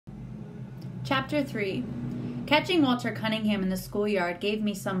Chapter 3. Catching Walter Cunningham in the schoolyard gave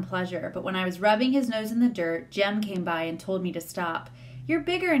me some pleasure, but when I was rubbing his nose in the dirt, Jem came by and told me to stop. "You're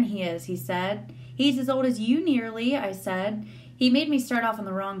bigger'n he is," he said. "He's as old as you nearly," I said. "He made me start off on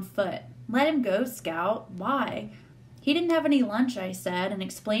the wrong foot." "Let him go, Scout." "Why?" "He didn't have any lunch," I said, and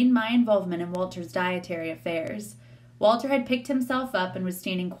explained my involvement in Walter's dietary affairs. Walter had picked himself up and was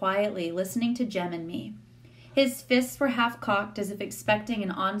standing quietly, listening to Jem and me. His fists were half cocked as if expecting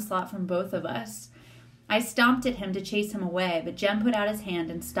an onslaught from both of us. I stomped at him to chase him away, but Jem put out his hand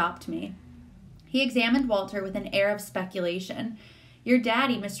and stopped me. He examined Walter with an air of speculation. "Your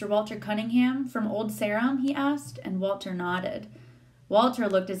daddy, Mr. Walter Cunningham, from Old Sarum?" he asked, and Walter nodded. Walter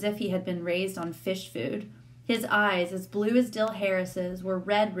looked as if he had been raised on fish food. His eyes, as blue as Dill Harris's, were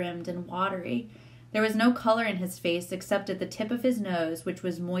red-rimmed and watery. There was no color in his face except at the tip of his nose, which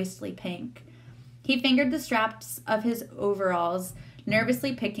was moistly pink. He fingered the straps of his overalls,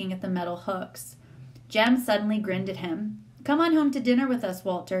 nervously picking at the metal hooks. Jem suddenly grinned at him. "Come on home to dinner with us,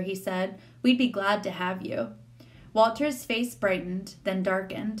 Walter," he said. "We'd be glad to have you." Walter's face brightened, then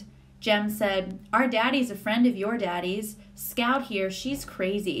darkened. Jem said, "Our daddy's a friend of your daddy's. Scout here, she's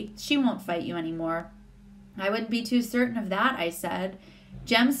crazy. She won't fight you anymore." "I wouldn't be too certain of that," I said.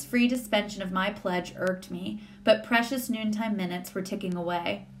 Jem's free suspension of my pledge irked me, but precious noontime minutes were ticking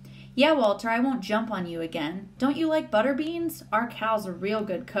away. "Yeah, Walter, I won't jump on you again. Don't you like butter beans? Our cow's a real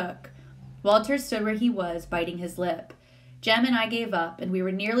good cook." Walter stood where he was, biting his lip. Jem and I gave up, and we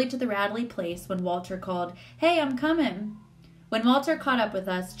were nearly to the Radley place when Walter called, "Hey, I'm coming." When Walter caught up with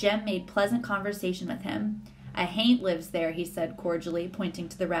us, Jem made pleasant conversation with him. "A haint lives there," he said cordially, pointing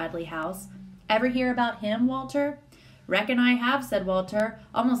to the Radley house. "Ever hear about him, Walter?" "Reckon I have," said Walter.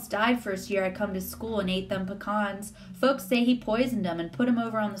 "Almost died first year I come to school and ate them pecans. Folks say he poisoned 'em and put 'em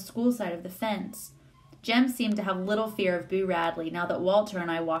over on the school side of the fence." Jem seemed to have little fear of Boo Radley now that Walter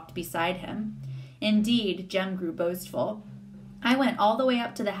and I walked beside him. Indeed, Jem grew boastful. "I went all the way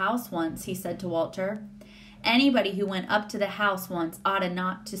up to the house once," he said to Walter. "Anybody who went up to the house once oughta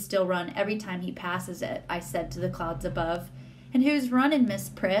not to still run every time he passes it," I said to the clouds above. "And who's running, Miss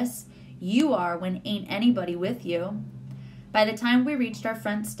Priss?" "You are, when ain't anybody with you." By the time we reached our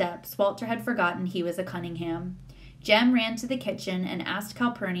front steps, Walter had forgotten he was a Cunningham. Jem ran to the kitchen and asked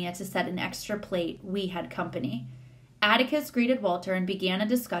Calpurnia to set an extra plate. We had company. Atticus greeted Walter and began a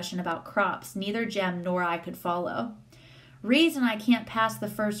discussion about crops neither Jem nor I could follow. "Reason I can't pass the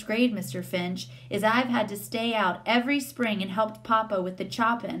first grade, Mr. Finch, is I've had to stay out every spring and helped Papa with the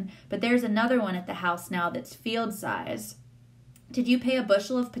choppin', but there's another one at the house now that's field size." "Did you pay a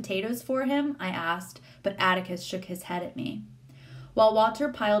bushel of potatoes for him?" I asked, but Atticus shook his head at me. While Walter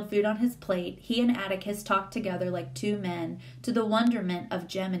piled food on his plate, he and Atticus talked together like two men, to the wonderment of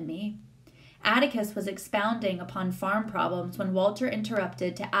Jem and me. Atticus was expounding upon farm problems when Walter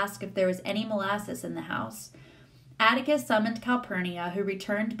interrupted to ask if there was any molasses in the house. Atticus summoned Calpurnia, who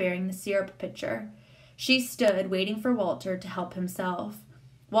returned bearing the syrup pitcher. She stood, waiting for Walter to help himself.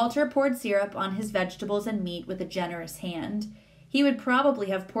 Walter poured syrup on his vegetables and meat with a generous hand. He would probably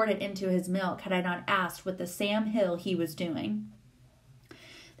have poured it into his milk had I not asked what the Sam Hill he was doing.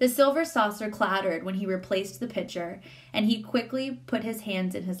 The silver saucer clattered when he replaced the pitcher, and he quickly put his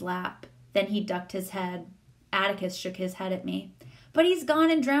hands in his lap. Then he ducked his head. Atticus shook his head at me. "But he's gone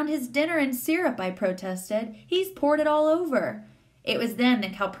and drowned his dinner in syrup," I protested. "He's poured it all over." It was then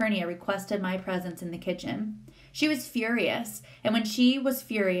that Calpurnia requested my presence in the kitchen. She was furious, and when she was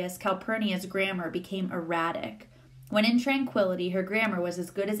furious, Calpurnia's grammar became erratic. When in tranquility, her grammar was as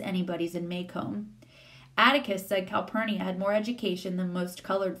good as anybody's in Maycomb. Atticus said Calpurnia had more education than most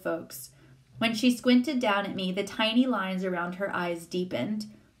colored folks. When she squinted down at me, the tiny lines around her eyes deepened.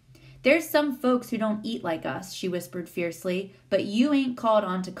 "There's some folks who don't eat like us," she whispered fiercely, "but you ain't called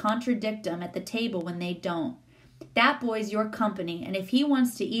on to contradict 'em at the table when they don't. That boy's your company, and if he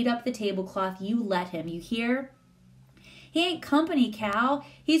wants to eat up the tablecloth, you let him, you hear?" "He ain't company, Cal.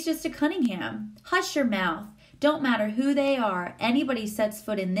 He's just a Cunningham." "Hush your mouth. Don't matter who they are. Anybody sets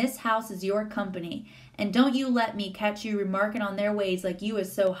foot in this house is your company. And don't you let me catch you remarking on their ways like you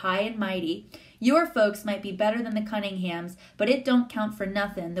is so high and mighty. Your folks might be better than the Cunninghams, but it don't count for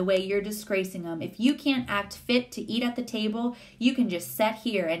nothing the way you're disgracing 'em. If you can't act fit to eat at the table, you can just set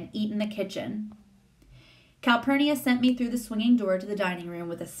here and eat in the kitchen." Calpurnia sent me through the swinging door to the dining room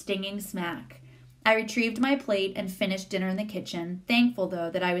with a stinging smack. I retrieved my plate and finished dinner in the kitchen, thankful, though,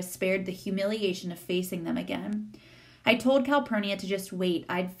 that I was spared the humiliation of facing them again. I told Calpurnia to just wait.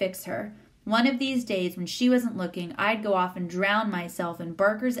 I'd fix her. One of these days, when she wasn't looking, I'd go off and drown myself in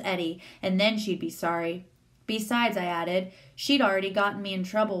Barker's eddy, and then she'd be sorry. Besides, I added, she'd already gotten me in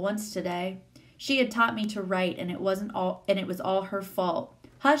trouble once today. She had taught me to write, and it was all her fault.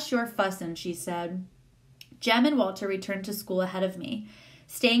 Hush your fussin', she said. Jem and Walter returned to school ahead of me.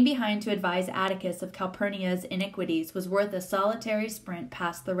 Staying behind to advise Atticus of Calpurnia's iniquities was worth a solitary sprint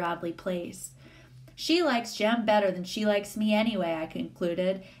past the Radley place. She likes Jem better than she likes me anyway, I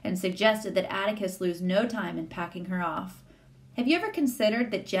concluded, and suggested that Atticus lose no time in packing her off. Have you ever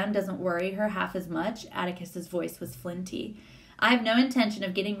considered that Jem doesn't worry her half as much? Atticus's voice was flinty. I have no intention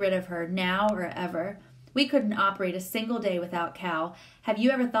of getting rid of her, now or ever. We couldn't operate a single day without Cal. Have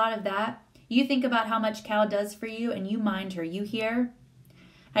you ever thought of that? You think about how much Cal does for you, and you mind her, you hear?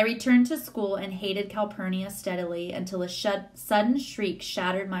 I returned to school and hated Calpurnia steadily until a sudden shriek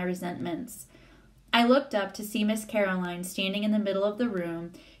shattered my resentments. I looked up to see Miss Caroline standing in the middle of the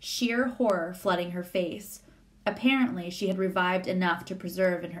room, sheer horror flooding her face. Apparently, she had revived enough to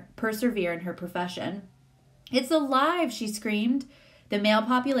persevere in her profession. "It's alive!" she screamed. The male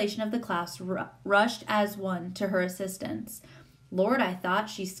population of the class rushed as one to her assistance. Lord, I thought,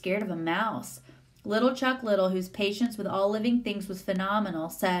 she's scared of a mouse. Little Chuck Little, whose patience with all living things was phenomenal,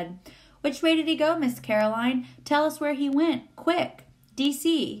 said, "Which way did he go, Miss Caroline? Tell us where he went. Quick!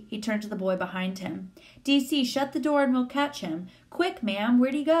 D.C." He turned to the boy behind him. "D.C., shut the door and we'll catch him. Quick, ma'am,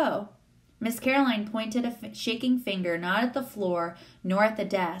 where'd he go?" Miss Caroline pointed a shaking finger not at the floor nor at the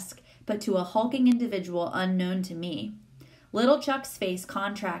desk, but to a hulking individual unknown to me. Little Chuck's face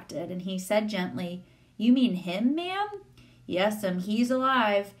contracted, and he said gently, "You mean him, ma'am?" "Yes'm, he's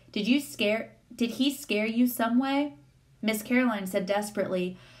alive. Did he scare you some way?" Miss Caroline said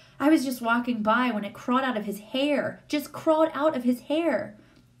desperately, "I was just walking by when it crawled out of his hair. Just crawled out of his hair."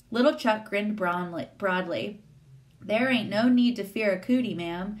 Little Chuck grinned broadly. "There ain't no need to fear a cootie,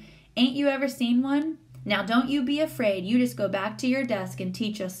 ma'am. Ain't you ever seen one? Now don't you be afraid. You just go back to your desk and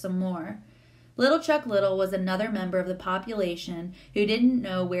teach us some more." Little Chuck Little was another member of the population who didn't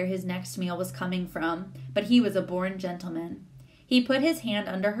know where his next meal was coming from, but he was a born gentleman. He put his hand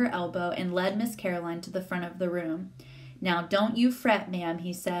under her elbow and led Miss Caroline to the front of the room. "Now don't you fret, ma'am,"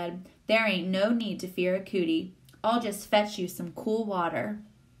 he said. "There ain't no need to fear a cootie. I'll just fetch you some cool water."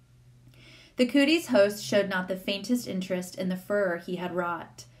 The cootie's host showed not the faintest interest in the furor he had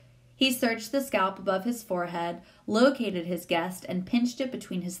wrought. He searched the scalp above his forehead, located his guest, and pinched it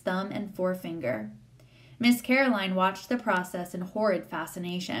between his thumb and forefinger. Miss Caroline watched the process in horrid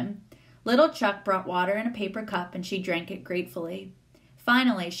fascination. Little Chuck brought water in a paper cup, and she drank it gratefully.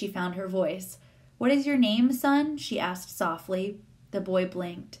 Finally, she found her voice. "What is your name, son?" she asked softly. The boy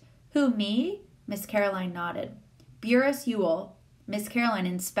blinked. "Who, me?" Miss Caroline nodded. "Burris Ewell." Miss Caroline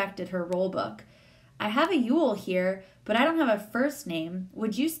inspected her roll book. "I have a Ewell here, but I don't have a first name.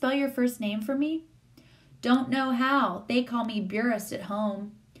 Would you spell your first name for me?" "Don't know how. They call me Burris at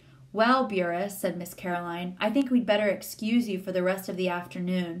home." "Well, Burris," said Miss Caroline, "I think we'd better excuse you for the rest of the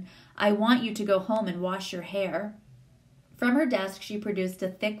afternoon. I want you to go home and wash your hair." From her desk she produced a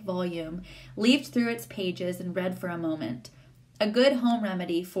thick volume, leafed through its pages, and read for a moment. "A good home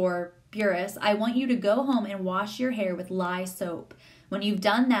remedy for Burris. I want you to go home and wash your hair with lye soap. When you've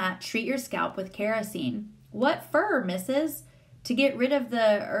done that, treat your scalp with kerosene." "What for, missus?" "To get rid of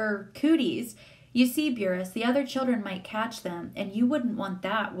the cooties. You see, Burris, the other children might catch them, and you wouldn't want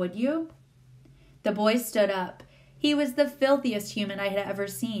that, would you?" The boy stood up. He was the filthiest human I had ever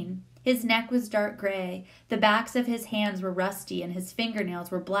seen. His neck was dark gray, the backs of his hands were rusty, and his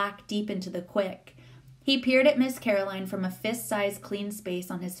fingernails were black deep into the quick. He peered at Miss Caroline from a fist-sized clean space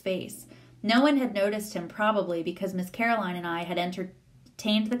on his face. No one had noticed him, probably because Miss Caroline and I had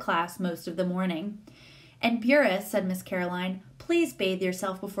entertained the class most of the morning. "And Burris," said Miss Caroline, "please bathe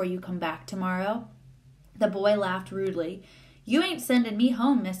yourself before you come back tomorrow." The boy laughed rudely. "You ain't sending me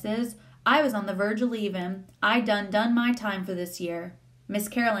home, missus. I was on the verge of leaving. I done my time for this year." Miss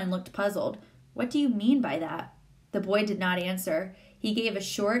Caroline looked puzzled. "What do you mean by that?" The boy did not answer. He gave a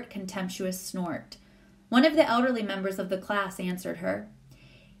short, contemptuous snort. One of the elderly members of the class answered her.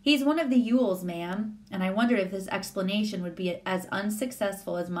 "He's one of the Ewells, ma'am," and I wondered if this explanation would be as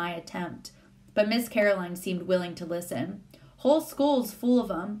unsuccessful as my attempt. But Miss Caroline seemed willing to listen. "Whole school's full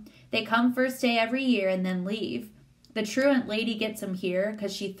of 'em. They come first day every year and then leave. The truant lady gets 'em here,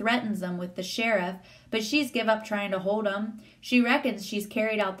 'cause she threatens 'em with the sheriff, but she's give up trying to hold 'em. She reckons she's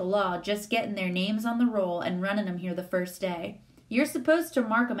carried out the law, just getting their names on the roll and running 'em here the first day. You're supposed to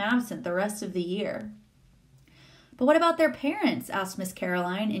mark 'em absent the rest of the year." "But what about their parents?" asked Miss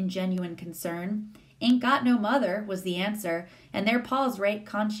Caroline in genuine concern. "Ain't got no mother," was the answer, "and their pa's right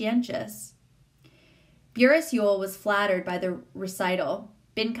conscientious." Burris Ewell was flattered by the recital.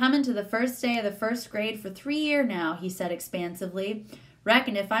 "Been comin' to the first day of the first grade for 3 year now," he said expansively.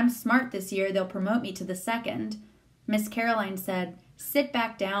 "Reckon if I'm smart this year, they'll promote me to the second." Miss Caroline said, "Sit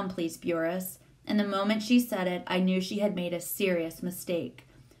back down, please, Burris," and the moment she said it, I knew she had made a serious mistake.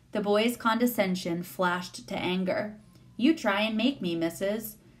 The boy's condescension flashed to anger. You try and make me,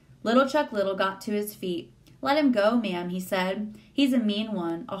 missus. Little Chuck Little got to his feet. Let him go, ma'am, he said. He's a mean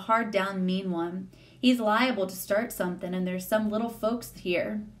one, a hard-down mean one. He's liable to start something, and there's some little folks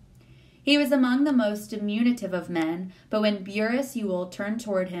here. He was among the most diminutive of men, but when Burris Ewell turned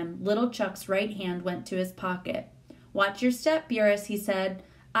toward him, little Chuck's right hand went to his pocket. Watch your step, Burris, he said.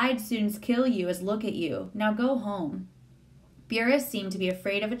 I'd soon kill you as look at you. Now go home. Burris seemed to be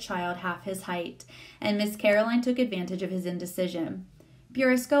afraid of a child half his height, and Miss Caroline took advantage of his indecision.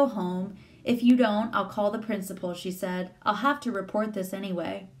 Burris, go home. If you don't, I'll call the principal, she said. I'll have to report this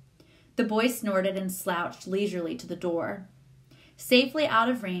anyway. The boy snorted and slouched leisurely to the door. Safely out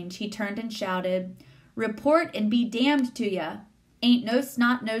of range, he turned and shouted, Report and be damned to ya! Ain't no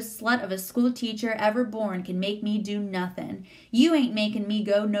snot-nosed slut of a school teacher ever born can make me do nothin'. You ain't makin' me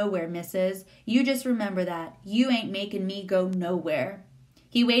go nowhere, missus. You just remember that. You ain't makin' me go nowhere.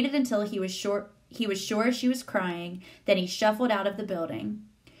 He waited until he was sure she was crying, then he shuffled out of the building.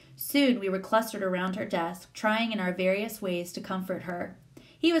 Soon we were clustered around her desk, trying in our various ways to comfort her.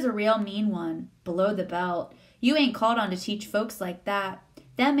 He was a real mean one, below the belt. You ain't called on to teach folks like that.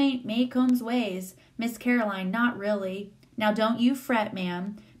 Them ain't Maycomb's ways. Miss Caroline, not really. Now don't you fret,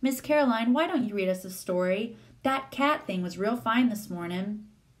 ma'am. Miss Caroline, why don't you read us a story? That cat thing was real fine this morning.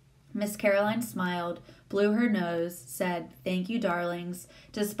 Miss Caroline smiled, blew her nose, said, Thank you, darlings,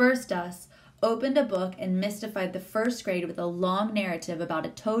 dispersed us, opened a book, and mystified the first grade with a long narrative about a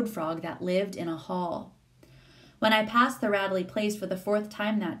toad frog that lived in a hall. When I passed the Radley place for the 4th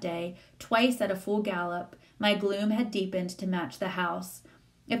time that day, twice at a full gallop, my gloom had deepened to match the house.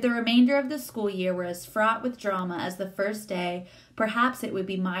 If the remainder of the school year were as fraught with drama as the first day, perhaps it would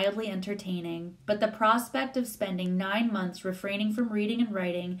be mildly entertaining, but the prospect of spending 9 months refraining from reading and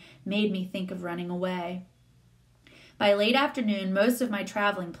writing made me think of running away. By late afternoon, most of my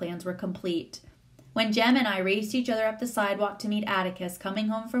traveling plans were complete. When Jem and I raced each other up the sidewalk to meet Atticus coming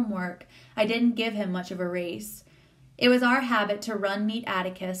home from work, I didn't give him much of a race. It was our habit to run meet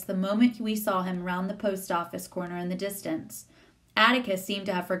Atticus the moment we saw him round the post office corner in the distance. Atticus seemed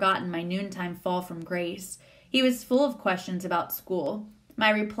to have forgotten my noontime fall from grace. He was full of questions about school. My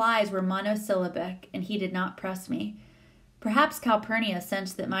replies were monosyllabic, and he did not press me. Perhaps Calpurnia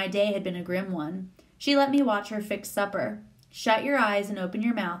sensed that my day had been a grim one. She let me watch her fix supper. Shut your eyes and open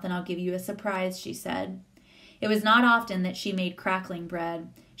your mouth, and I'll give you a surprise, she said. It was not often that she made crackling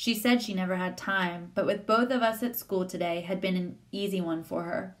bread. She said she never had time, but with both of us at school today had been an easy one for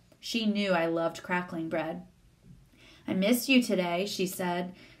her. She knew I loved crackling bread. I missed you today, she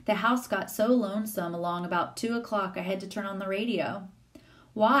said. The house got so lonesome along about 2 o'clock I had to turn on the radio.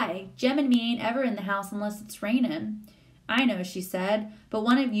 Why? Jem and me ain't ever in the house unless it's rainin'. I know, she said, but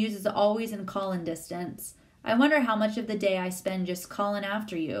one of yous is always in callin' distance. I wonder how much of the day I spend just callin'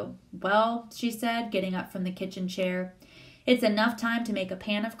 after you. Well, she said, getting up from the kitchen chair, it's enough time to make a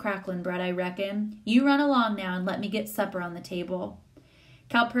pan of cracklin' bread, I reckon. You run along now and let me get supper on the table.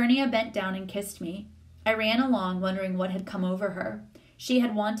 Calpurnia bent down and kissed me. I ran along, wondering what had come over her. She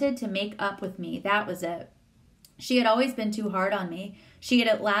had wanted to make up with me, that was it. She had always been too hard on me. She had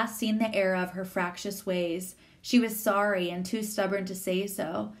at last seen the error of her fractious ways. She was sorry and too stubborn to say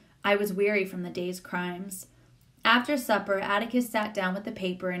so. I was weary from the day's crimes. After supper, Atticus sat down with the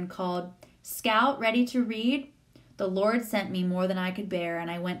paper and called, Scout, ready to read? The Lord sent me more than I could bear,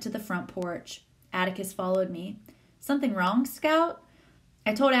 and I went to the front porch. Atticus followed me. Something wrong, Scout?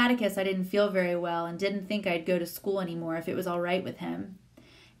 I told Atticus I didn't feel very well and didn't think I'd go to school anymore if it was all right with him.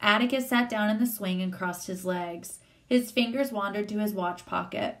 Atticus sat down in the swing and crossed his legs. His fingers wandered to his watch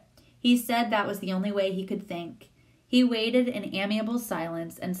pocket. He said that was the only way he could think. He waited in amiable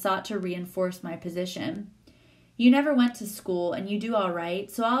silence and sought to reinforce my position. You never went to school, and you do all right,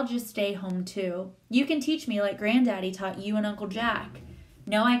 so I'll just stay home too. You can teach me like Granddaddy taught you and Uncle Jack.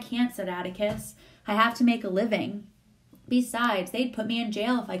 No, I can't, said Atticus. I have to make a living. Besides, they'd put me in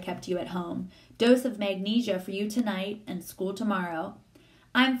jail if I kept you at home. Dose of magnesia for you tonight and school tomorrow.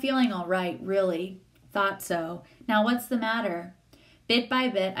 I'm feeling all right, really. Thought so. Now what's the matter? Bit by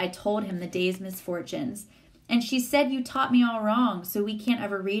bit, I told him the day's misfortunes. And she said you taught me all wrong, so we can't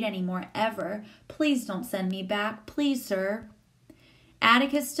ever read any more, ever. Please don't send me back. Please, sir.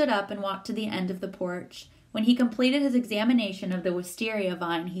 Atticus stood up and walked to the end of the porch. When he completed his examination of the wisteria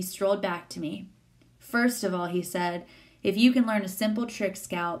vine, he strolled back to me. First of all, he said, if you can learn a simple trick,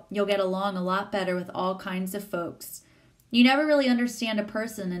 Scout, you'll get along a lot better with all kinds of folks. You never really understand a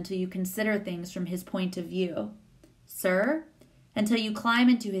person until you consider things from his point of view. Sir? Until you climb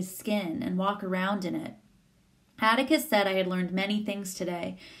into his skin and walk around in it. Atticus said I had learned many things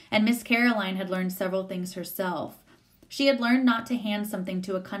today, and Miss Caroline had learned several things herself. She had learned not to hand something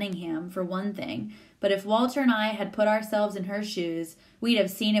to a Cunningham, for one thing, but if Walter and I had put ourselves in her shoes, we'd have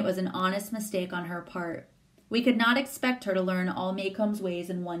seen it was an honest mistake on her part. We could not expect her to learn all Maycomb's ways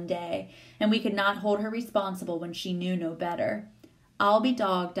in one day, and we could not hold her responsible when she knew no better. I'll be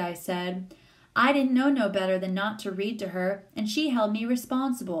dogged, I said. I didn't know no better than not to read to her, and she held me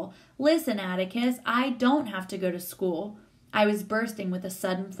responsible. Listen, Atticus, I don't have to go to school. I was bursting with a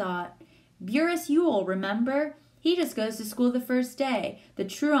sudden thought. Burrus Ewell, remember? He just goes to school the first day. The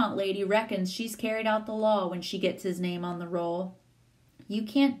truant lady reckons she's carried out the law when she gets his name on the roll. You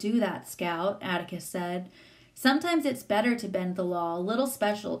can't do that, Scout, Atticus said. Sometimes it's better to bend the law a little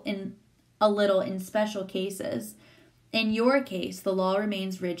in special cases. In your case, the law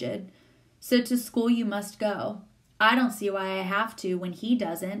remains rigid. So to school you must go. I don't see why I have to when he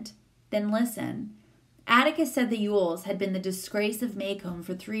doesn't. Then listen. Atticus said the Ewells had been the disgrace of Maycomb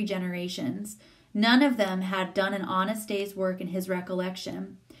for 3 generations. None of them had done an honest day's work in his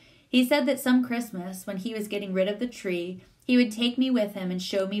recollection. He said that some Christmas, when he was getting rid of the tree, he would take me with him and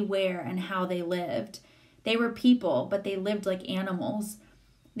show me where and how they lived. They were people, but they lived like animals.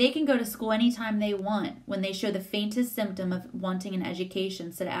 They can go to school any time they want, when they show the faintest symptom of wanting an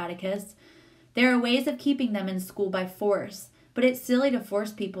education, said Atticus. There are ways of keeping them in school by force, but it's silly to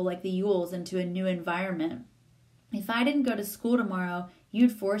force people like the Ewells into a new environment. If I didn't go to school tomorrow,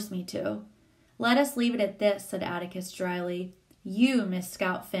 you'd force me to. Let us leave it at this, said Atticus dryly. You, Miss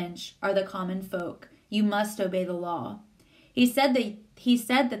Scout Finch, are the common folk. You must obey the law. He said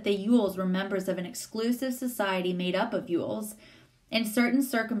that the Ewells were members of an exclusive society made up of Ewells. In certain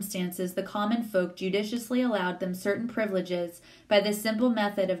circumstances, the common folk judiciously allowed them certain privileges by the simple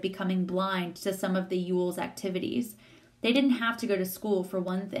method of becoming blind to some of the Ewells' activities. They didn't have to go to school, for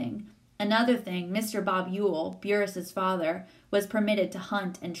one thing. Another thing, Mr. Bob Ewell, Burrus's father, was permitted to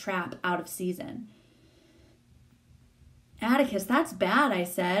hunt and trap out of season. Atticus, that's bad, I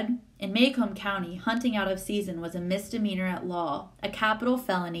said. In Maycomb County, hunting out of season was a misdemeanor at law, a capital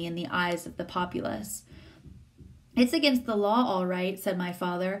felony in the eyes of the populace. It's against the law, all right, said my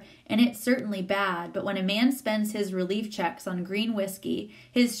father, and it's certainly bad, but when a man spends his relief checks on green whiskey,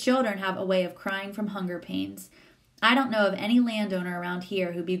 his children have a way of crying from hunger pains. I don't know of any landowner around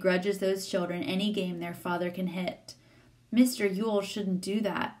here who begrudges those children any game their father can hit. Mr. Ewell shouldn't do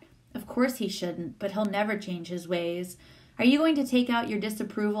that. Of course he shouldn't, but he'll never change his ways. Are you going to take out your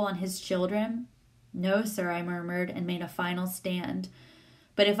disapproval on his children? No, sir, I murmured, and made a final stand.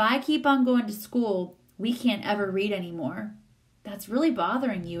 But if I keep on going to school, we can't ever read any more. That's really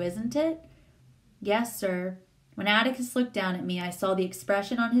bothering you, isn't it? Yes, sir. When Atticus looked down at me, I saw the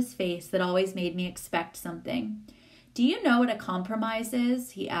expression on his face that always made me expect something. Do you know what a compromise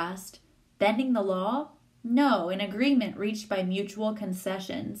is? He asked. Bending the law? No, an agreement reached by mutual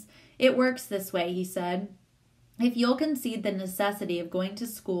concessions. It works this way, he said. If you'll concede the necessity of going to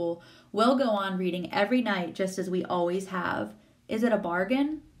school, we'll go on reading every night just as we always have. Is it a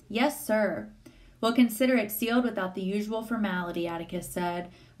bargain? Yes, sir. We'll consider it sealed without the usual formality, Atticus said,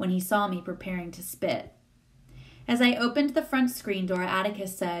 when he saw me preparing to spit. As I opened the front screen door,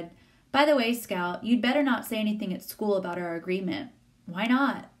 Atticus said, By the way, Scout, you'd better not say anything at school about our agreement. Why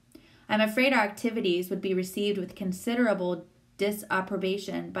not? I'm afraid our activities would be received with considerable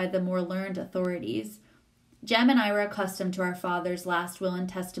disapprobation by the more learned authorities. Jem and I were accustomed to our father's last will and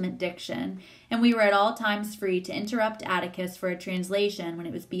testament diction, and we were at all times free to interrupt Atticus for a translation when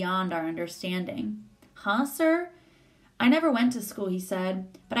it was beyond our understanding. Huh, sir? I never went to school, he said,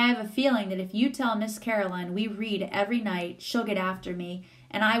 but I have a feeling that if you tell Miss Caroline we read every night, she'll get after me,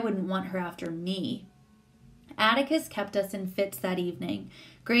 and I wouldn't want her after me. Atticus kept us in fits that evening,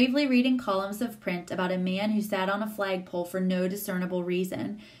 gravely reading columns of print about a man who sat on a flagpole for no discernible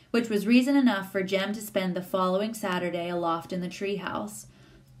reason, which was reason enough for Jem to spend the following Saturday aloft in the treehouse.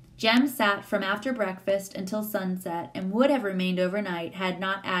 Jem sat from after breakfast until sunset and would have remained overnight had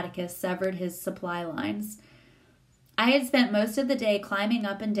not Atticus severed his supply lines. I had spent most of the day climbing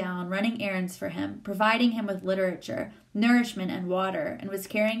up and down, running errands for him, providing him with literature, nourishment, and water, and was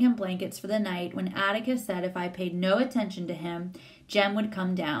carrying him blankets for the night when Atticus said if I paid no attention to him, Jem would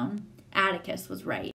come down. Atticus was right.